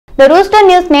The Rooster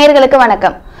News நேயர்களுக்கு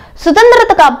வணக்கம்.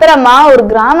 சுதந்திரத்துக்கு அப்புறமா ஒரு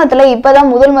கிராமத்துல இப்பதான்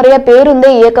முதல் முறையா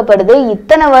பேருந்தே இயக்கப்படுது.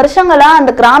 இத்தனை வருஷங்களா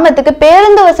அந்த கிராமத்துக்கு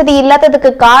பேருந்து வசதி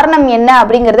இல்லாததுக்கு காரணம் என்ன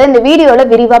அப்படிங்கறத இந்த வீடியோல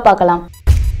விரிவா பார்க்கலாம்.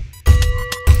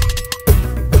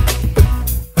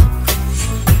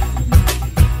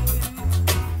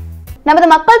 நமது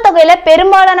மக்கள் தொகையில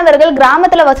பெரும்பாலானவர்கள்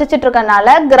கிராமத்துல வசிச்சிட்டு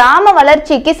இருக்கனால கிராம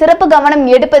வளர்ச்சிக்கு சிறப்பு கவனம்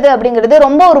எடுப்பது அப்படிங்கிறது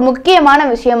ரொம்ப ஒரு முக்கியமான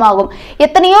விஷயமாகும்.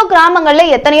 எத்தனையோ கிராமங்கள்ல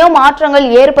எத்தனையோ மாற்றங்கள்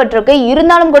ஏற்பட்டிருக்கு.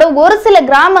 இருந்தாலும் கூட ஒரு சில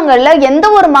கிராமங்கள்ல எந்த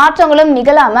ஒரு மாற்றங்களும்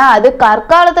நிகழாம அது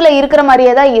கற்காலத்துல இருக்கிற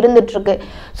மாதிரியே தான் இருந்துட்டு இருக்கு.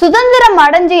 சுதந்திரம்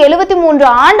அடைஞ்சு 73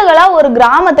 ஆண்டுகளா ஒரு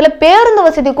கிராமத்துல பேருந்து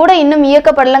வசதி கூட இன்னும்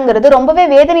இயக்கப்படலைங்கிறது ரொம்பவே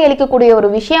வேதனை அளிக்கக்கூடிய ஒரு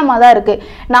விஷயமா தான் இருக்கு.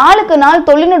 நாளுக்கு நாள்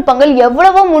தொழில்நுட்பங்கள்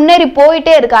எவ்வளவோ முன்னேறி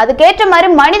போயிட்டே இருக்கு. அதுக்கேற்ற மாதிரி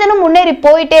மனிதனும் முன்னேறி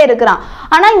போயிட்டே இருக்கிறான்.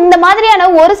 ஆனா இந்த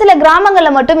மாதிரியான ஒரு சில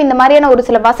கிராமங்கள்ல மட்டும் இந்த மாதிரியான ஒரு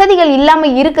சில வசதிகள் இல்லாம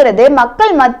இருக்கிறது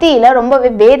மக்கள் மத்தியில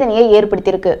ரொம்பவே வேதனையை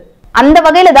ஏற்படுத்தியிருக்கு. அந்த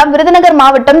வகையில தான் விருதுநகர்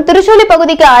மாவட்டம் திருச்சூலி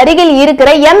பகுதிக்கு அருகில் இருக்கிற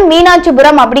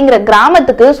மீனாட்சிபுரம் அப்படிங்கிற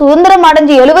கிராமத்துக்கு சுதந்திரம்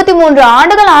அடைஞ்சு 73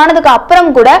 ஆண்டுகள் ஆனதுக்கு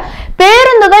அப்புறம் கூட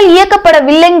பேருந்துகள்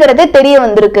இயக்கப்படவில்லைங்கிறது தெரிய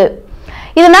வந்திருக்கு.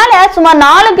 இதனால சுமார்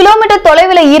 4 கிலோமீட்டர்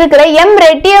தொலைவில் இருக்கிற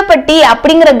ரெட்டியப்பட்டி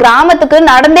அப்படிங்கிற கிராமத்துக்கு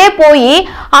நடந்தே போய்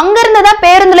அங்கிருந்துதான்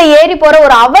பேருந்துல ஏறி போற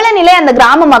ஒரு அவல நிலை அந்த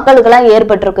கிராம மக்களுக்கு எல்லாம்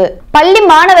ஏற்பட்டிருக்கு. பள்ளி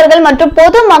மாணவர்கள் மற்றும்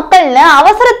பொது மக்கள்னு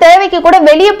அவசர தேவைக்கு கூட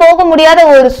வெளியே போக முடியாத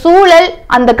ஒரு சூழல்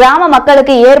அந்த கிராம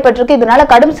மக்களுக்கு ஏற்பட்டிருக்கு. இதனால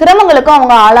கடும் சிரமங்களுக்கும்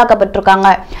அவங்க ஆளாக்கப்பட்டிருக்காங்க.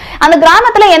 அந்த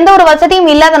கிராமத்துல எந்த ஒரு வசதியும்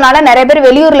இல்லாதனால நிறைய பேர்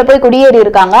வெளியூர்ல போய் குடியேறி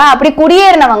இருக்காங்க. அப்படி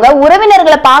குடியேறினவங்க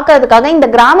உறவினர்களை பாக்குறதுக்காக இந்த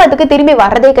கிராமத்துக்கு திரும்பி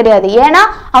வர்றதே கிடையாது. ஏன்னா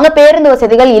அவங்க பேருந்து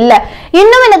வசதிகள் இல்ல.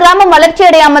 இன்னும் இந்த கிராமம் வளர்ச்சி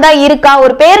அடையாம தான் இருக்கா,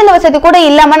 ஒரு பேருந்து வசதி கூட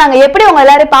இல்லாம நாங்க எப்படி அவங்க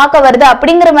எல்லாரும் பார்க்க வருது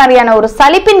அப்படிங்கிற மாதிரியான ஒரு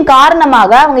சலிப்பின்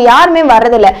காரணமாக அவங்க யாருமே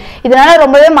வர்றதில்லை. இதனால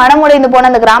ரொம்பவே மனமுடைந்து போன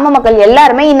அந்த கிராம மக்கள்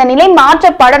எல்லாருமே இந்த நிலை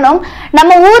மாற்றப்படணும்,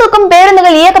 நம்ம ஊருக்கும்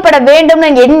பேருந்துகள் இயக்கப்பட வேண்டும்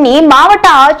எண்ணி மாவட்ட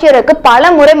ஆட்சியருக்கு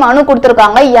பல முறை மனு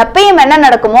கொடுத்திருக்காங்க. எப்பயும் என்ன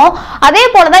நடக்குமோ அதே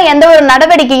போலதான் எந்த ஒரு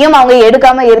நடவடிக்கையும் அவங்க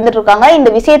எடுக்காம இருந்துட்டு இருக்காங்க. இந்த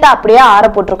விஷயத்தை அப்படியே ஆற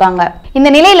போட்டிருக்காங்க. இந்த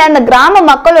நிலையில இந்த கிராம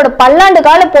மக்களோட பல்லாண்டு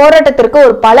கால போராட்டத்திற்கு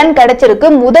ஒரு பலன் கிடைச்சிருக்கு.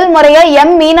 முதல் முறையா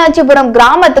மீனாட்சிபுரம்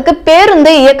கிராமத்துக்கு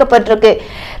பேருந்து இயக்கப்பட்டிருக்கு.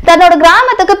 தன்னோட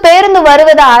கிராமத்துக்கு பேருந்து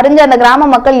வருவதை அறிஞ்ச அந்த கிராம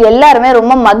மக்கள் எல்லாருமே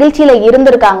ரொம்ப மகிழ்ச்சியில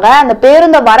இருந்திருக்காங்க. அந்த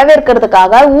பேருந்தை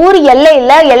வரவேற்கிறதுக்காக ஊர்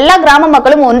எல்லையில எல்லா கிராம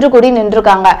மக்களும் ஒன்று கூடி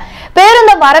நின்றுருக்காங்க.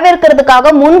 பேருந்தை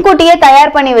வரவேற்கிறதுக்காக முன்கூட்டியே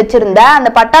தயார் பண்ணி வச்சிருந்த அந்த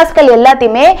பட்டாசுகள்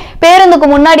எல்லாத்தையுமே பேருந்துக்கு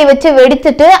முன்னாடி வச்சு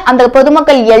வெடிச்சுட்டு அந்த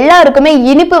பொதுமக்கள் எல்லாருக்குமே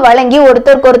இனிப்பு வழங்கி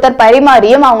ஒருத்தருக்கு ஒருத்தர்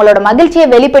பரிமாறியும் அவங்களோட மகிழ்ச்சியை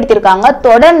வெளிப்படுத்தியிருக்காங்க.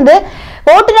 தொடர்ந்து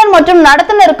ஓட்டுநர் மற்றும்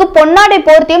நடத்துனருக்கு பொன்னாடை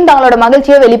போர்த்தியும் தங்களோட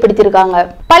மகிழ்ச்சியை வெளிப்படுத்தியிருக்காங்க.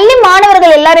 பள்ளி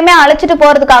மாணவர்கள் எல்லாருமே அழைச்சிட்டு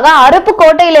போறதுக்காக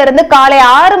அருப்புக்கோட்டையில இருந்து காலை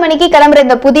 6 மணிக்கு கிளம்புற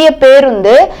இந்த புதிய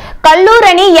பேருந்து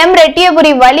கல்லூரணி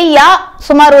ரெட்டியபுரி வழியா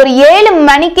சுமார் ஒரு 7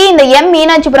 மணிக்கு இந்த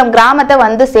மீனாட்சிபுரம் கிராமத்தை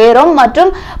வந்து சேரும். மற்றும்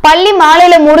பள்ளி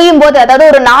மாலையில முடியும் போது அதாவது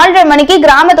ஒரு 4:30 மணிக்கு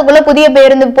கிராமத்துக்குள்ள புதிய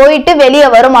பேருந்து போயிட்டு வெளியே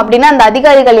வரும் அப்படின்னு அந்த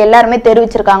அதிகாரிகள் எல்லாருமே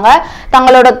தெரிவிச்சிருக்காங்க.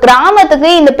 தங்களோட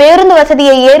கிராமத்துக்கு இந்த பேருந்து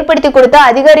வசதியை ஏற்படுத்தி கொடுத்த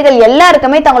அதிகாரிகள்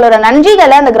எல்லாருக்குமே தங்களோட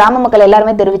நன்றிகளை அந்த கிராம மக்கள்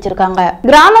எல்லாருமே தெரிவிச்சிருக்காங்க.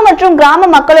 கிராமம் மற்றும் கிராம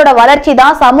மக்களோட வளர்ச்சி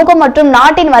தான் சமூகம் மற்றும்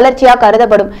நாட்டின் வளர்ச்சியா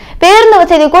கருதப்படும். பேருந்து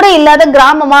வசதி கூட இல்லாத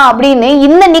கிராமமா அப்படின்னு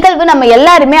இந்த நிகழ்வு நம்ம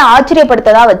எல்லாருமே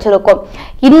ஆச்சரியப்படுத்ததா வச்சிருக்கோம்.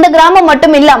 இந்த கிராமம்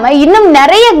மட்டும் இல்லாம இன்னும்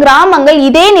நிறைய கிராமங்கள்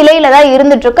இதே நிலையில தான்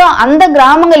இருந்துட்டு இருக்கு. அந்த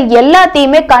கிராமங்கள்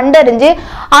எல்லாத்தையுமே கண்டறிஞ்சு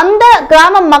அந்த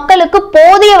கிராம மக்களுக்கு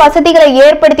போதிய வசதிகளை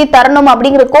ஏற்படுத்தி தரணும்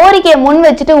அப்படிங்கிற கோரிக்கையை முன்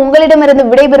வச்சுட்டு உங்களிடமிருந்து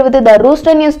விடைபெறுவது த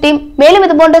ரூஸ்டர் நியூஸ் டீம். மேலும்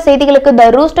இது போன்ற செய்திகளுக்கு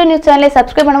த ரூஸ்டர் நியூஸ் சேனலை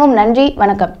சப்ஸ்கிரைப் பண்ணவும். நன்றி,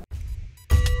 வணக்கம்.